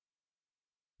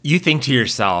You think to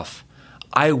yourself,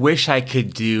 I wish I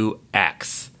could do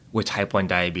X with type 1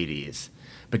 diabetes,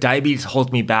 but diabetes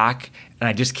holds me back and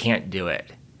I just can't do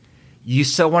it. You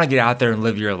still want to get out there and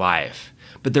live your life,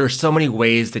 but there are so many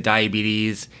ways that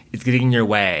diabetes is getting in your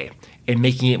way and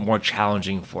making it more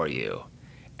challenging for you.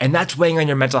 And that's weighing on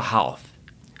your mental health.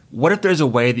 What if there's a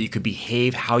way that you could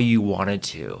behave how you wanted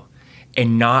to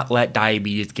and not let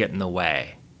diabetes get in the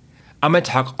way? I'm going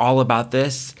to talk all about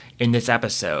this in this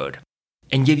episode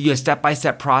and give you a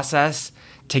step-by-step process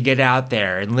to get out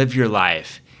there and live your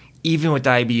life, even with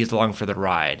diabetes along for the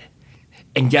ride.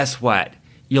 And guess what?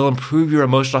 You'll improve your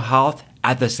emotional health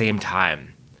at the same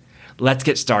time. Let's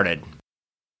get started.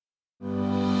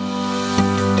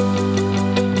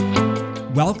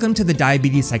 Welcome to the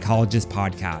Diabetes Psychologist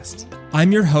Podcast.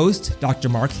 I'm your host, Dr.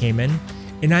 Mark Heyman,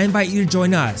 and I invite you to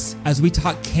join us as we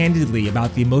talk candidly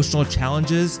about the emotional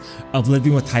challenges of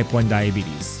living with type 1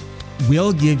 diabetes.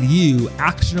 We'll give you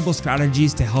actionable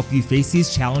strategies to help you face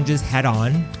these challenges head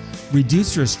on,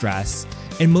 reduce your stress,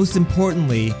 and most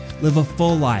importantly, live a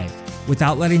full life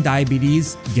without letting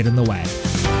diabetes get in the way.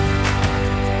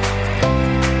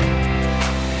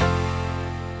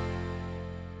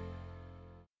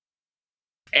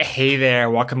 Hey there,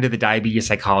 welcome to the Diabetes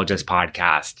Psychologist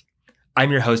Podcast.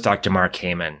 I'm your host, Dr. Mark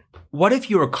Heyman. What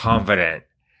if you were confident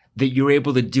that you were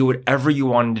able to do whatever you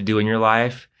wanted to do in your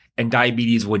life and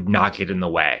diabetes would not get in the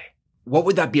way? What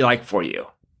would that be like for you?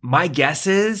 My guess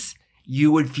is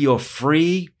you would feel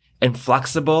free and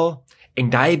flexible, and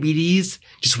diabetes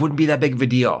just wouldn't be that big of a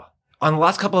deal. On the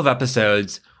last couple of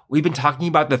episodes, we've been talking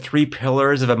about the 3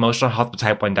 pillars of emotional health with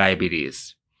type 1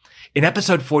 diabetes. In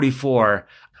episode 44,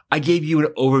 I gave you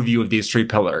an overview of these 3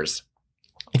 pillars.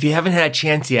 If you haven't had a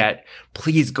chance yet,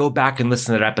 please go back and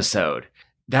listen to that episode.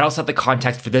 That'll set the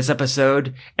context for this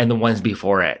episode and the ones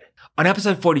before it. On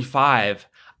episode 45,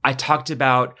 I talked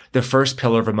about the first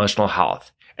pillar of emotional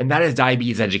health, and that is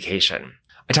diabetes education.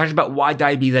 I talked about why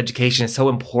diabetes education is so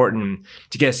important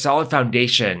to get a solid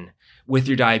foundation with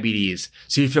your diabetes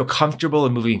so you feel comfortable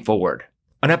in moving forward.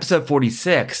 On episode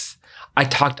 46, I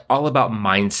talked all about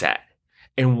mindset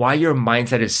and why your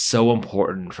mindset is so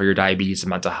important for your diabetes and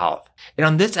mental health. And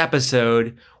on this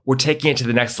episode, we're taking it to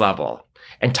the next level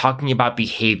and talking about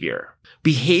behavior.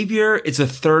 Behavior is the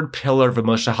third pillar of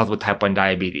emotional health with type 1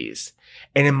 diabetes.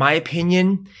 And in my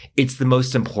opinion, it's the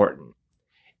most important.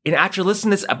 And after listening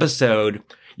to this episode,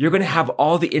 you're going to have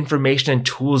all the information and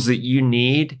tools that you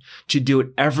need to do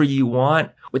whatever you want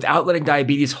without letting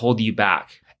diabetes hold you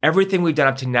back. Everything we've done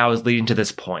up to now is leading to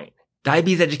this point.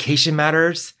 Diabetes education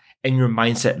matters and your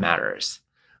mindset matters.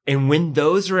 And when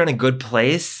those are in a good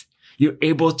place, you're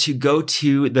able to go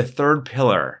to the third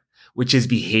pillar, which is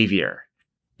behavior.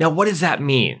 Now, what does that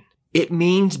mean? It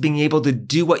means being able to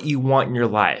do what you want in your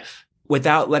life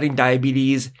without letting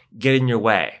diabetes get in your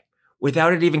way,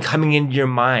 without it even coming into your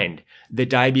mind that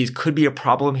diabetes could be a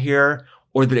problem here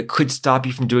or that it could stop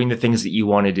you from doing the things that you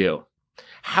want to do.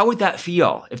 How would that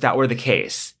feel if that were the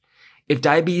case? If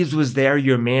diabetes was there,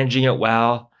 you're managing it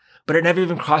well, but it never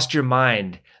even crossed your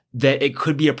mind that it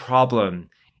could be a problem.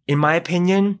 In my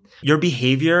opinion, your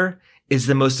behavior is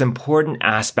the most important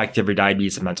aspect of your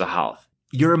diabetes and mental health.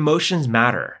 Your emotions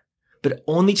matter, but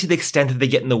only to the extent that they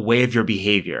get in the way of your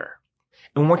behavior.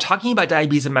 And when we're talking about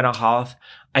diabetes and mental health,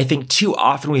 I think too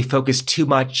often we focus too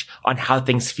much on how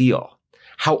things feel,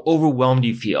 how overwhelmed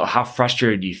you feel, how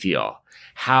frustrated you feel,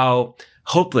 how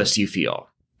hopeless you feel,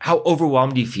 how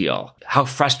overwhelmed you feel, how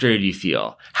frustrated you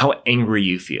feel, how angry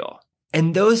you feel.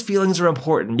 And those feelings are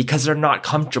important because they're not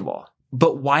comfortable.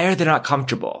 But why are they not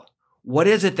comfortable? What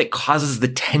is it that causes the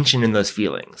tension in those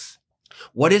feelings?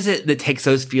 What is it that takes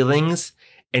those feelings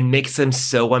and makes them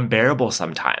so unbearable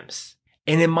sometimes?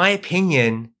 And in my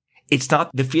opinion, it's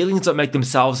not the feelings that make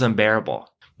themselves unbearable,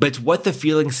 but it's what the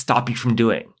feelings stop you from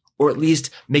doing, or at least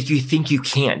make you think you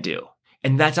can't do.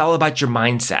 And that's all about your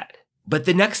mindset. But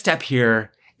the next step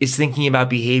here is thinking about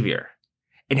behavior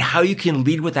and how you can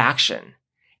lead with action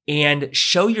and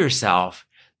show yourself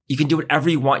you can do whatever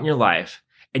you want in your life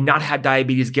and not have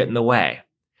diabetes get in the way,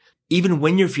 even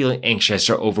when you're feeling anxious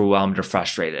or overwhelmed or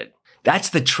frustrated. That's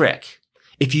the trick.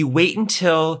 If you wait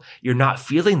until you're not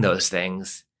feeling those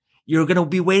things, you're going to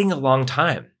be waiting a long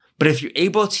time. But if you're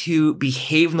able to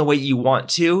behave in the way you want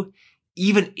to,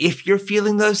 even if you're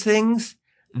feeling those things,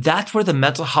 that's where the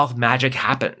mental health magic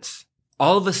happens.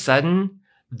 All of a sudden,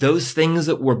 those things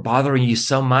that were bothering you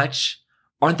so much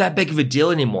aren't that big of a deal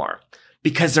anymore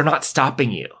because they're not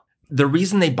stopping you. The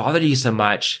reason they bother you so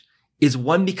much is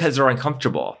one, because they're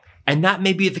uncomfortable. And that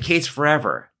may be the case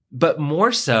forever. But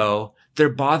more so, they're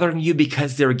bothering you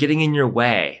because they're getting in your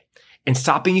way and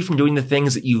stopping you from doing the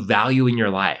things that you value in your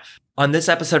life. On this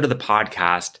episode of the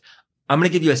podcast, I'm going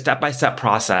to give you a step-by-step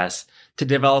process to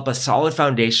develop a solid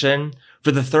foundation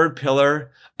for the third pillar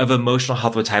of emotional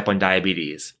health with type 1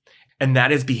 diabetes, and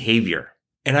that is behavior.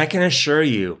 And I can assure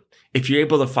you, if you're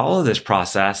able to follow this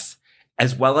process,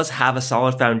 as well as have a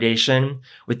solid foundation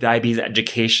with diabetes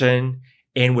education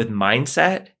and with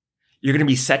mindset, you're going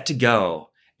to be set to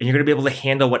go and you're going to be able to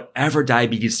handle whatever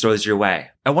diabetes throws your way.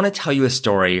 I want to tell you a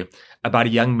story about a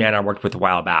young man I worked with a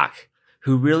while back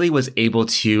who really was able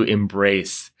to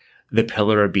embrace the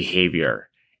pillar of behavior.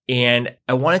 And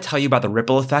I want to tell you about the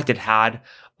ripple effect it had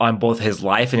on both his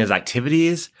life and his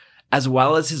activities, as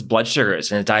well as his blood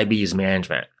sugars and his diabetes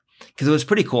management, because it was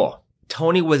pretty cool.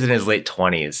 Tony was in his late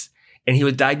 20s, and he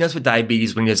was diagnosed with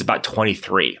diabetes when he was about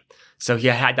 23. So he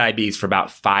had diabetes for about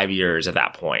 5 years at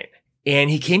that point. And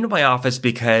he came to my office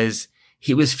because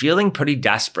he was feeling pretty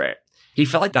desperate. He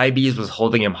felt like diabetes was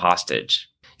holding him hostage.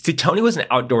 See, Tony was an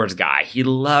outdoors guy. He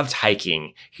loved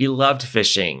hiking, he loved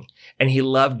fishing, and he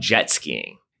loved jet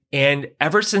skiing. And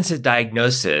ever since his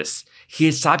diagnosis, he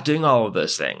had stopped doing all of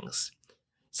those things.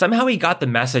 Somehow he got the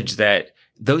message that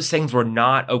those things were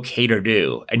not okay to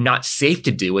do and not safe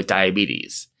to do with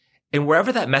diabetes. And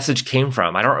wherever that message came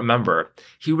from, I don't remember,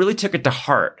 he really took it to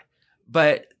heart.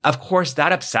 But of course,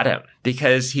 that upset him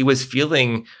because he was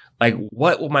feeling like,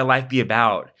 what will my life be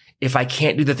about if I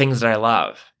can't do the things that I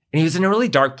love? And he was in a really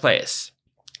dark place.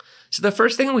 So the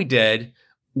first thing we did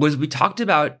was we talked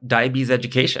about diabetes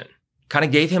education, kind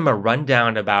of gave him a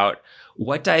rundown about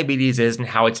what diabetes is and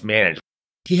how it's managed.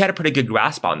 He had a pretty good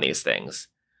grasp on these things.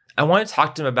 I want to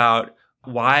talk to him about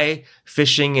why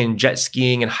fishing and jet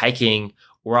skiing and hiking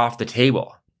were off the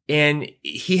table. And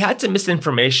he had some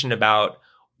misinformation about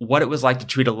what it was like to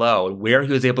treat a low and where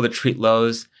he was able to treat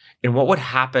lows and what would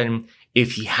happen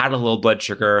if he had a low blood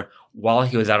sugar while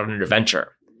he was out on an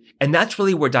adventure. And that's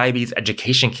really where diabetes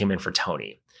education came in for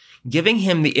Tony, giving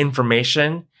him the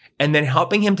information and then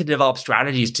helping him to develop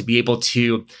strategies to be able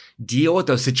to deal with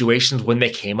those situations when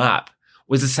they came up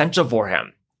was essential for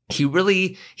him.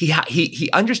 He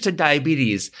understood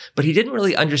diabetes, but he didn't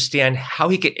really understand how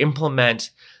he could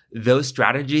implement those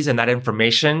strategies and that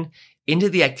information into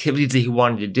the activities that he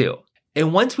wanted to do.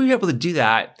 And once we were able to do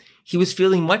that, he was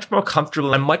feeling much more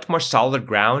comfortable and much more solid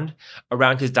ground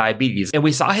around his diabetes. And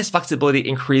we saw his flexibility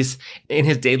increase in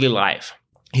his daily life.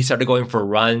 He started going for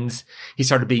runs. He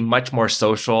started being much more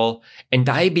social. And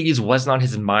diabetes wasn't on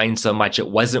his mind so much. It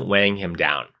wasn't weighing him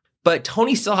down. But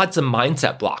Tony still had some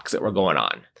mindset blocks that were going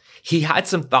on. He had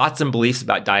some thoughts and beliefs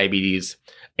about diabetes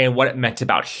and what it meant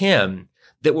about him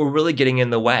that were really getting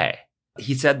in the way.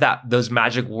 He said that those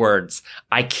magic words,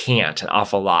 I can't, an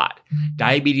awful lot.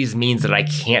 Diabetes means that I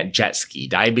can't jet ski.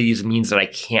 Diabetes means that I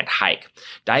can't hike.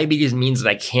 Diabetes means that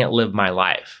I can't live my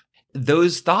life.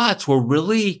 Those thoughts were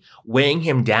really weighing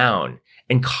him down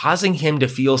and causing him to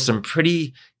feel some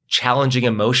pretty challenging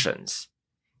emotions.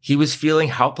 He was feeling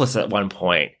helpless at one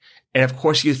point. And of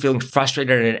course, he was feeling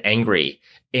frustrated and angry.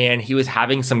 And he was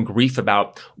having some grief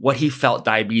about what he felt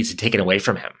diabetes had taken away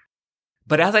from him.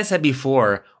 But as I said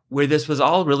before, where this was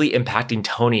all really impacting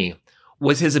Tony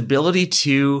was his ability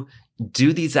to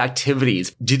do these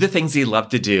activities, do the things he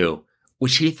loved to do,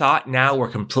 which he thought now were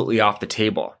completely off the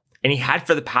table. And he had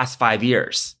for the past 5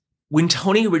 years. When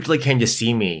Tony originally came to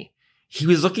see me, he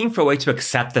was looking for a way to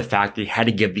accept the fact that he had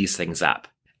to give these things up.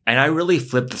 And I really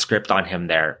flipped the script on him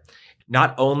there.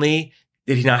 Not only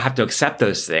did he not have to accept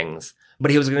those things,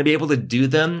 but he was going to be able to do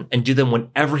them and do them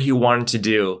whenever he wanted to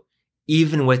do,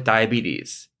 even with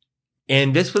diabetes.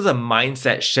 And this was a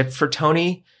mindset shift for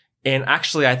Tony. And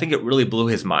actually, I think it really blew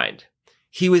his mind.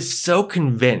 He was so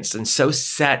convinced and so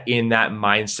set in that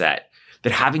mindset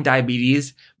that having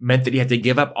diabetes meant that he had to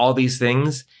give up all these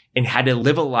things and had to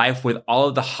live a life with all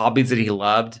of the hobbies that he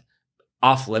loved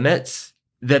off limits,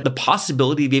 that the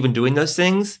possibility of even doing those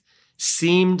things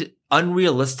seemed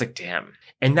unrealistic to him.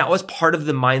 And that was part of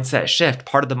the mindset shift.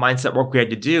 Part of the mindset work we had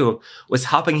to do was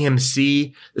helping him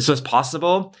see this was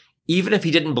possible, even if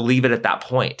he didn't believe it at that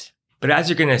point. But as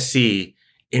you're going to see,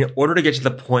 in order to get to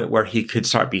the point where he could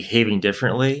start behaving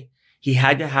differently, he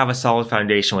had to have a solid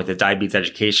foundation with his diabetes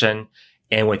education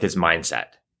and with his mindset.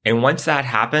 And once that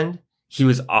happened, he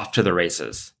was off to the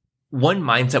races. One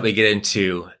mindset we get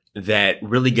into that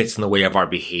really gets in the way of our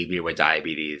behavior with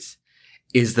diabetes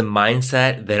is the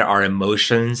mindset that our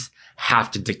emotions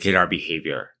have to dictate our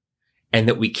behavior and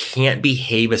that we can't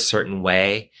behave a certain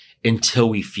way until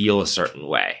we feel a certain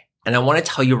way. And I want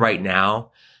to tell you right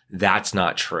now, that's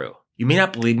not true. You may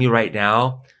not believe me right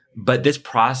now, but this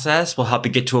process will help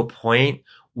you get to a point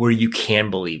where you can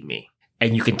believe me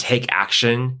and you can take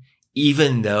action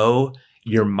even though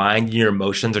your mind and your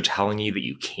emotions are telling you that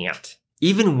you can't.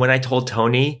 Even when I told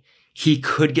Tony he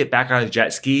could get back on a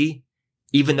jet ski,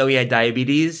 even though he had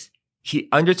diabetes. He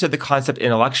understood the concept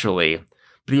intellectually,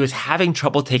 but he was having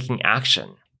trouble taking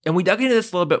action. And we dug into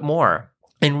this a little bit more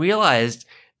and realized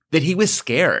that he was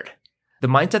scared. The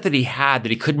mindset that he had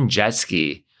that he couldn't jet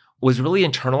ski was really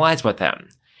internalized with him.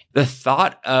 The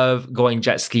thought of going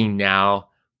jet skiing now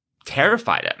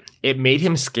terrified him. It made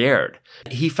him scared.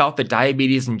 He felt that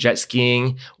diabetes and jet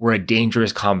skiing were a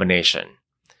dangerous combination.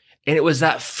 And it was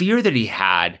that fear that he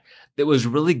had that was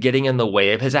really getting in the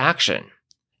way of his action.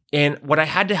 And what I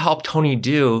had to help Tony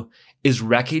do is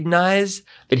recognize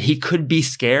that he could be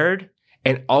scared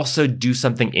and also do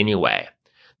something anyway.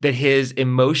 That his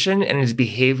emotion and his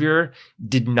behavior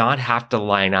did not have to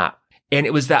line up. And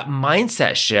it was that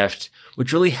mindset shift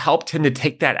which really helped him to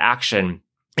take that action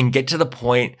and get to the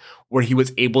point where he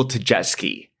was able to jet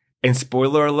ski. And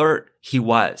spoiler alert, he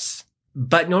was.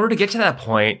 But in order to get to that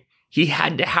point, he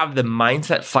had to have the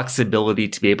mindset flexibility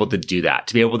to be able to do that,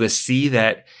 to be able to see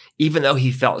that even though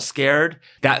he felt scared,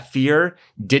 that fear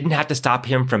didn't have to stop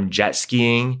him from jet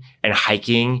skiing and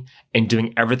hiking and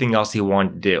doing everything else he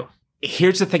wanted to do.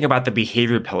 Here's the thing about the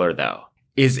behavior pillar though,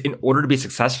 is in order to be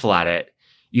successful at it,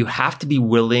 you have to be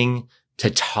willing to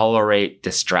tolerate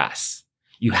distress.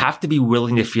 You have to be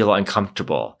willing to feel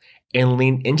uncomfortable and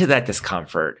lean into that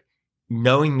discomfort,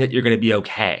 knowing that you're going to be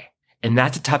okay. And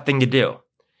that's a tough thing to do.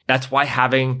 That's why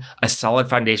having a solid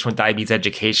foundation with diabetes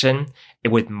education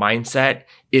and with mindset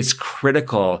is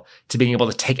critical to being able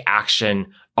to take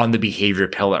action on the behavior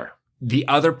pillar. The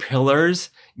other pillars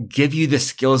give you the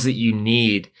skills that you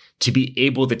need to be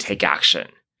able to take action.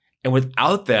 And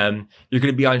without them, you're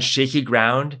going to be on shaky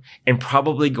ground and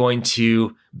probably going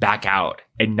to back out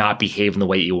and not behave in the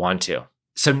way you want to.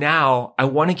 So now I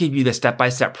want to give you the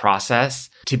step-by-step process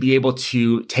to be able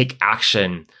to take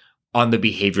action on the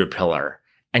behavior pillar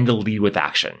and to lead with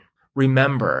action.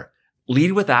 Remember,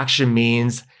 lead with action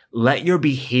means let your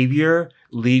behavior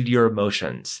lead your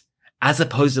emotions, as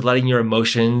opposed to letting your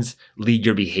emotions lead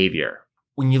your behavior.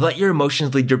 When you let your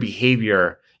emotions lead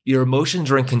your emotions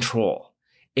are in control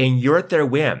and you're at their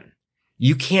whim.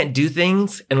 You can't do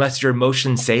things unless your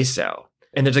emotions say so.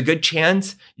 And there's a good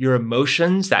chance your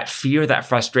emotions, that fear, that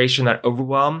frustration, that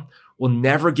overwhelm will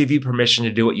never give you permission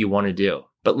to do what you want to do.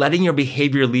 But letting your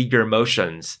behavior lead your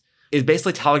emotions is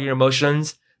basically telling your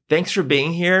emotions, thanks for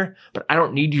being here, but I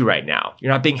don't need you right now.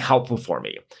 You're not being helpful for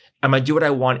me. I'm going to do what I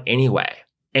want anyway.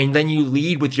 And then you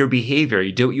lead with your behavior.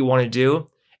 You do what you want to do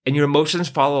and your emotions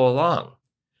follow along.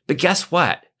 But guess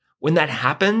what? When that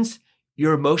happens,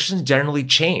 your emotions generally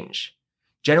change.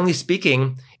 Generally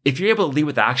speaking, if you're able to lead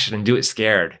with action and do it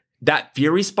scared, that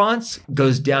fear response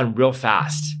goes down real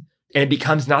fast and it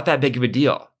becomes not that big of a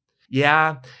deal.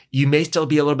 Yeah, you may still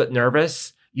be a little bit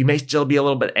nervous. You may still be a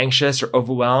little bit anxious or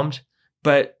overwhelmed,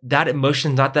 but that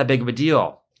emotion is not that big of a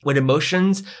deal. When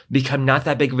emotions become not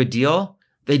that big of a deal,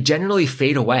 they generally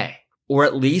fade away or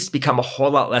at least become a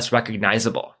whole lot less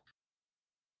recognizable.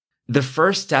 The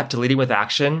first step to leading with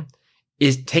action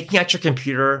is taking out your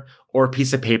computer or a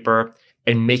piece of paper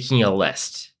and making a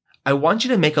list. I want you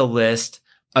to make a list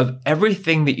of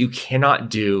everything that you cannot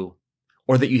do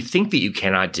or that you think that you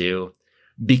cannot do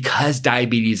because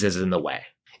diabetes is in the way.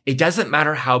 It doesn't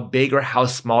matter how big or how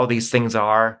small these things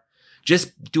are.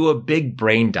 Just do a big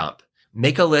brain dump.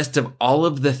 Make a list of all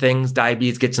of the things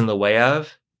diabetes gets in the way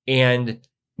of and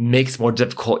makes more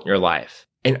difficult in your life.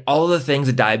 And all of the things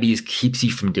that diabetes keeps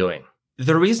you from doing.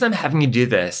 The reason I'm having you do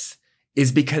this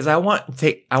is because I want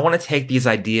to take these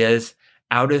ideas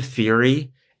out of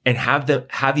theory and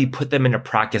have you put them into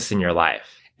practice in your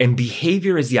life. And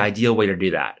behavior is the ideal way to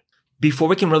do that. Before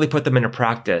we can really put them into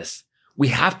practice, we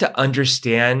have to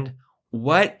understand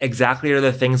what exactly are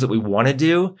the things that we want to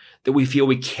do that we feel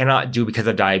we cannot do because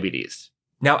of diabetes.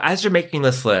 Now, as you're making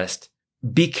this list,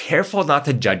 be careful not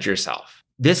to judge yourself.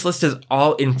 This list is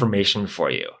all information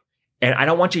for you. And I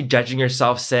don't want you judging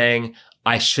yourself saying,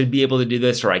 I should be able to do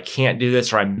this, or I can't do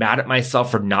this, or I'm mad at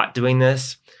myself for not doing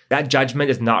this. That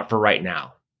judgment is not for right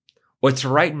now. What's for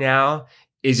right now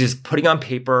is just putting on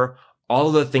paper all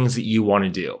of the things that you want to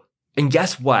do. And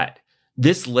guess what?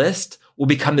 This list will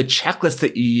become the checklist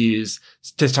that you use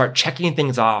to start checking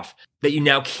things off that you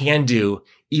now can do,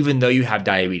 even though you have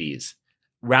diabetes,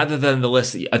 rather than the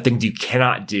list of things you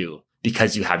cannot do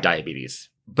because you have diabetes.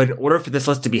 But in order for this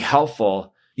list to be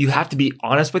helpful, you have to be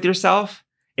honest with yourself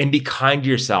and be kind to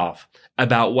yourself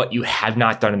about what you have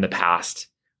not done in the past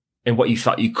and what you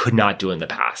thought you could not do in the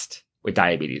past with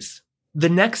diabetes. The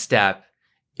next step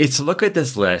is to look at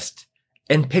this list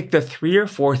and pick the 3 or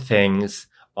 4 things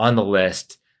on the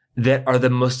list that are the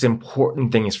most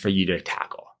important things for you to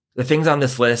tackle. The things on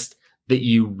this list that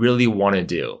you really want to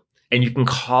do. And you can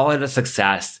call it a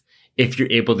success if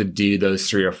you're able to do those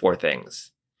 3 or 4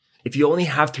 things. If you only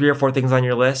have 3 or 4 things on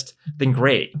your list, then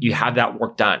great, you have that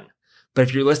work done. But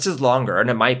if your list is longer, and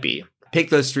it might be, pick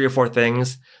those 3 or 4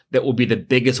 things that will be the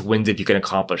biggest wins if you can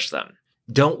accomplish them.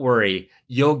 Don't worry,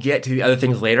 you'll get to the other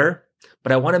things later,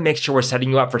 but I want to make sure we're setting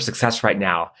you up for success right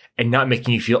now and not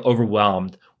making you feel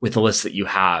overwhelmed with the list that you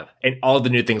have and all the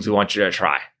new things we want you to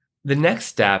try. The next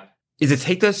step is to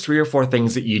take those 3 or 4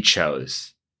 things that you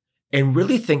chose and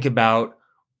really think about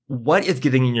what is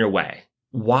getting in your way.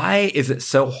 Why is it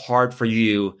so hard for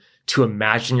you to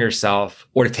imagine yourself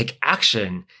or to take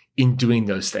action in doing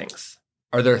those things?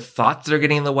 Are there thoughts that are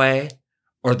getting in the way?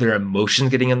 Are there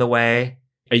emotions getting in the way?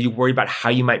 Are you worried about how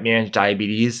you might manage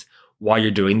diabetes while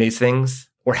you're doing these things?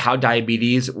 Or how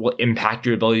diabetes will impact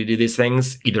your ability to do these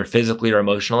things, either physically or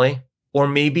emotionally? Or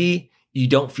maybe you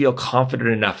don't feel confident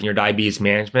enough in your diabetes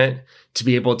management to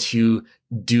be able to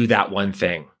do that one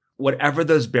thing. Whatever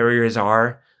those barriers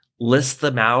are, list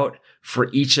them out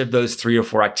for each of those 3 or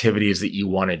 4 activities that you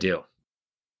want to do.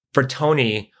 For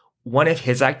Tony, one of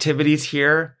his activities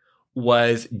here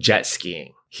was jet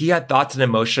skiing. He had thoughts and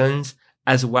emotions,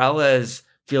 as well as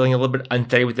feeling a little bit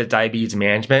unsteady with his diabetes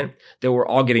management, that were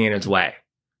all getting in his way.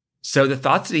 So the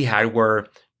thoughts that he had were,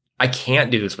 I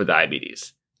can't do this with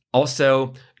diabetes.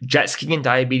 Also, jet skiing and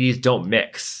diabetes don't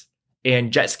mix.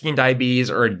 And jet skiing and diabetes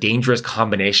are a dangerous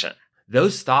combination.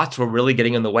 Those thoughts were really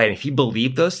getting in the way. And if he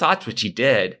believed those thoughts, which he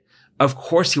did, of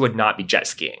course he would not be jet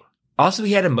skiing. Also,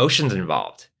 he had emotions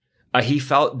involved. He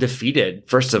felt defeated,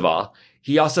 first of all.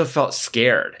 He also felt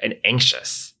scared and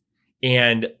anxious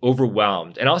and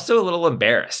overwhelmed and also a little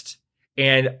embarrassed.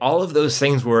 And all of those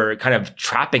things were kind of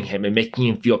trapping him and making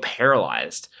him feel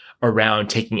paralyzed around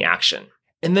taking action.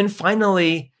 And then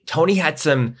finally, Tony had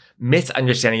some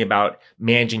misunderstanding about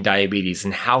managing diabetes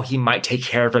and how he might take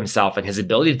care of himself and his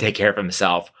ability to take care of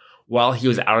himself while he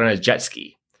was out on his jet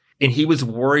ski. And he was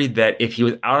worried that if he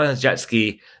was out on his jet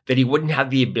ski, that he wouldn't have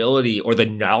the ability or the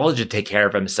knowledge to take care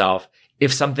of himself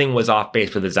if something was off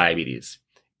base with his diabetes.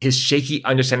 His shaky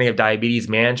understanding of diabetes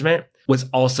management was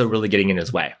also really getting in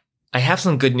his way. I have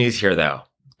some good news here, though.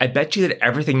 I bet you that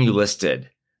everything you listed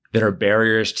that are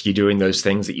barriers to you doing those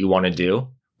things that you want to do,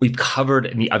 we've covered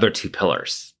in the other 2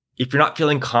 pillars. If you're not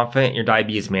feeling confident in your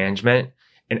diabetes management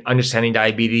and understanding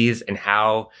diabetes and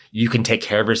how you can take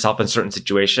care of yourself in certain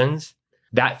situations,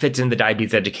 that fits in the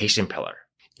diabetes education pillar.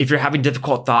 If you're having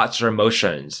difficult thoughts or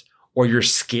emotions, or you're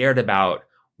scared about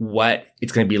what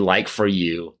it's going to be like for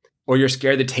you, or you're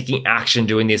scared that taking action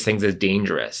doing these things is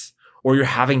dangerous, or you're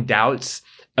having doubts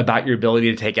about your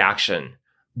ability to take action,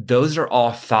 those are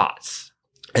all thoughts.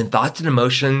 And thoughts and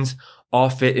emotions all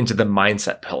fit into the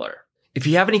mindset pillar. If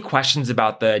you have any questions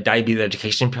about the diabetes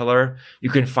education pillar, you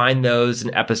can find those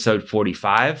in episode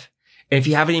 45. And if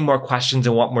you have any more questions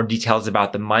and want more details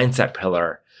about the mindset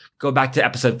pillar, go back to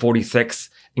episode 46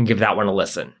 and give that one a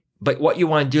listen. But what you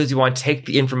want to do is you want to take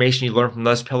the information you learn from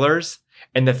those pillars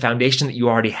and the foundation that you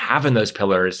already have in those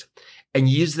pillars and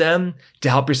use them to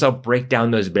help yourself break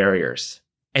down those barriers.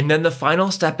 And then the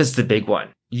final step is the big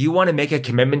one. You want to make a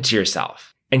commitment to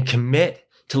yourself and commit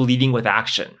to leading with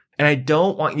action. And I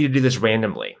don't want you to do this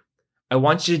randomly. I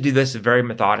want you to do this very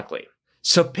methodically.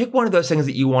 So pick one of those things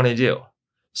that you want to do.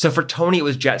 So for Tony, it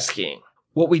was jet skiing.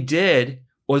 What we did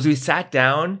was we sat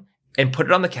down and put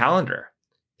it on the calendar.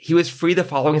 He was free the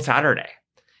following Saturday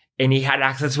and he had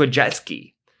access to a jet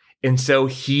ski. And so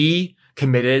he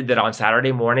committed that on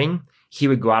Saturday morning, he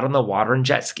would go out on the water and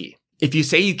jet ski. If you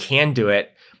say you can do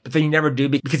it, but then you never do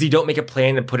because you don't make a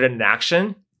plan and put it in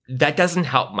action, that doesn't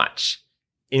help much.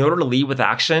 In order to lead with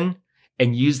action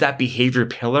and use that behavior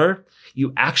pillar,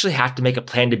 you actually have to make a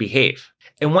plan to behave.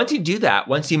 And once you do that,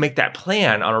 once you make that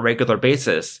plan on a regular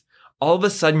basis, all of a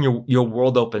sudden your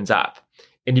world opens up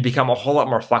and you become a whole lot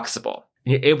more flexible.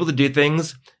 And you're able to do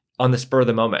things on the spur of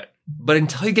the moment. But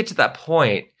until you get to that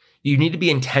point, you need to be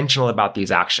intentional about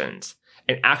these actions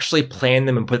and actually plan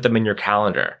them and put them in your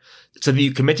calendar so that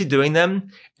you commit to doing them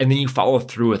and then you follow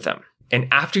through with them. And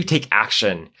after you take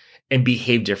action and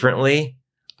behave differently,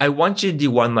 I want you to do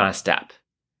one last step.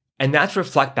 And that's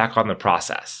reflect back on the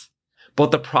process.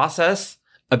 Both the process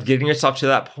of getting yourself to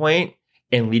that point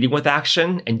and leading with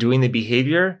action and doing the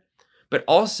behavior, but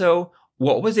also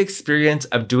what was the experience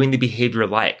of doing the behavior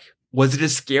like? Was it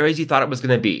as scary as you thought it was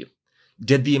going to be?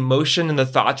 Did the emotion and the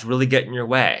thoughts really get in your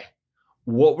way?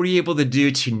 What were you able to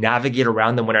do to navigate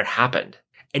around them when it happened?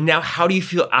 And now how do you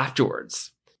feel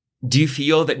afterwards? Do you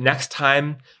feel that next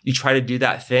time you try to do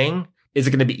that thing, is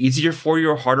it going to be easier for you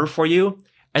or harder for you?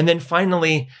 And then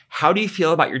finally, how do you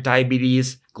feel about your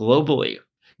diabetes globally?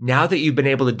 Now that you've been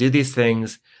able to do these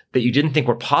things that you didn't think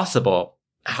were possible,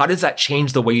 how does that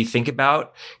change the way you think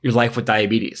about your life with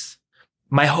diabetes?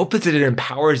 My hope is that it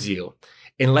empowers you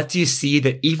and lets you see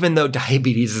that even though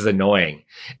diabetes is annoying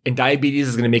and diabetes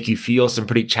is going to make you feel some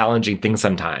pretty challenging things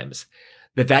sometimes,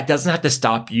 that doesn't have to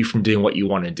stop you from doing what you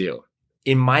want to do.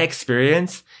 In my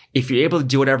experience, if you're able to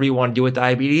do whatever you want to do with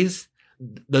diabetes,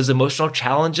 those emotional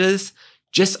challenges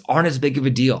just aren't as big of a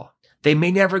deal. They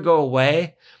may never go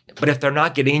away, but if they're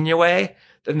not getting in your way,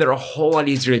 then they're a whole lot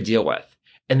easier to deal with.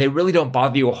 And they really don't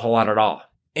bother you a whole lot at all.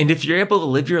 And if you're able to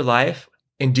live your life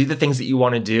and do the things that you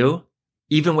want to do,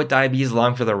 even with diabetes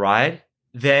along for the ride,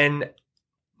 then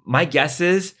my guess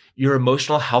is your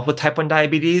emotional health with type 1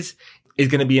 diabetes is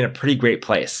going to be in a pretty great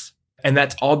place. And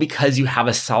that's all because you have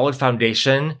a solid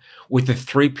foundation with the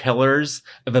 3 pillars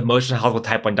of emotional health with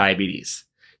type 1 diabetes: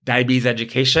 diabetes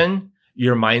education,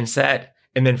 your mindset,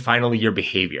 and then finally your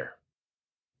behavior.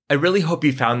 I really hope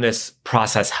you found this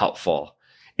process helpful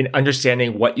in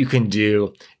understanding what you can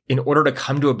do in order to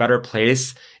come to a better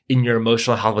place in your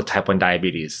emotional health with type 1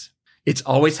 diabetes. It's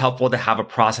always helpful to have a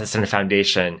process and a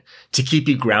foundation to keep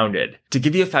you grounded, to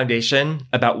give you a foundation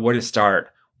about where to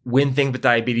start when things with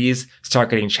diabetes start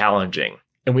getting challenging.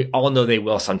 And we all know they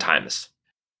will sometimes.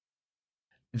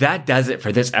 That does it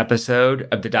for this episode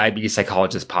of the Diabetes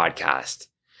Psychologist Podcast.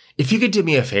 If you could do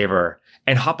me a favor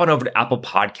and hop on over to Apple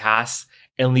Podcasts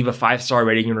and leave a 5-star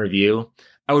rating and review,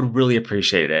 I would really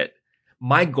appreciate it.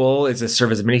 My goal is to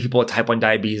serve as many people with type 1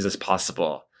 diabetes as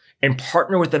possible and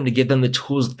partner with them to give them the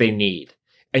tools that they need.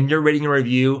 And your rating and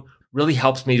review really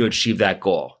helps me to achieve that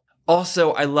goal.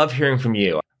 Also, I love hearing from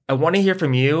you. I want to hear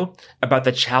from you about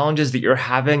the challenges that you're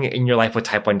having in your life with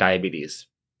type 1 diabetes.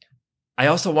 I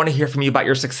also want to hear from you about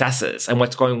your successes and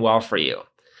what's going well for you.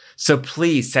 So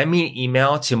please send me an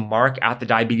email to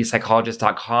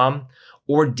mark@thediabetespsychologist.com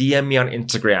or DM me on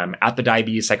Instagram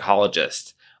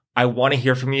 @thediabetespsychologist. I want to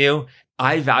hear from you.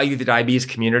 I value the diabetes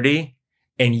community,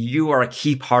 and you are a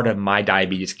key part of my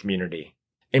diabetes community.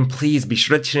 And please be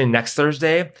sure to tune in next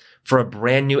Thursday for a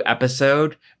brand new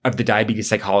episode of the Diabetes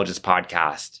Psychologist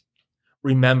Podcast.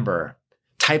 Remember,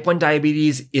 type 1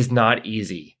 diabetes is not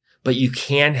easy, but you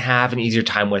can have an easier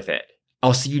time with it.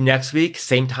 I'll see you next week,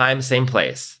 same time, same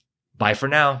place. Bye for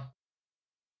now.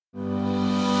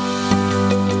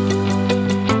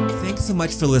 Thanks so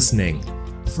much for listening.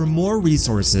 For more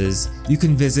resources, you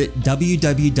can visit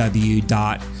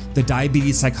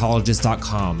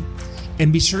www.thediabetespsychologist.com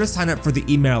and be sure to sign up for the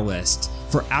email list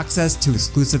for access to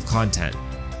exclusive content.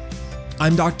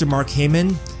 I'm Dr. Mark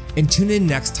Heyman, and tune in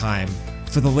next time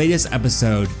for the latest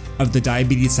episode of the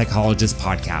Diabetes Psychologist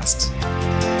Podcast.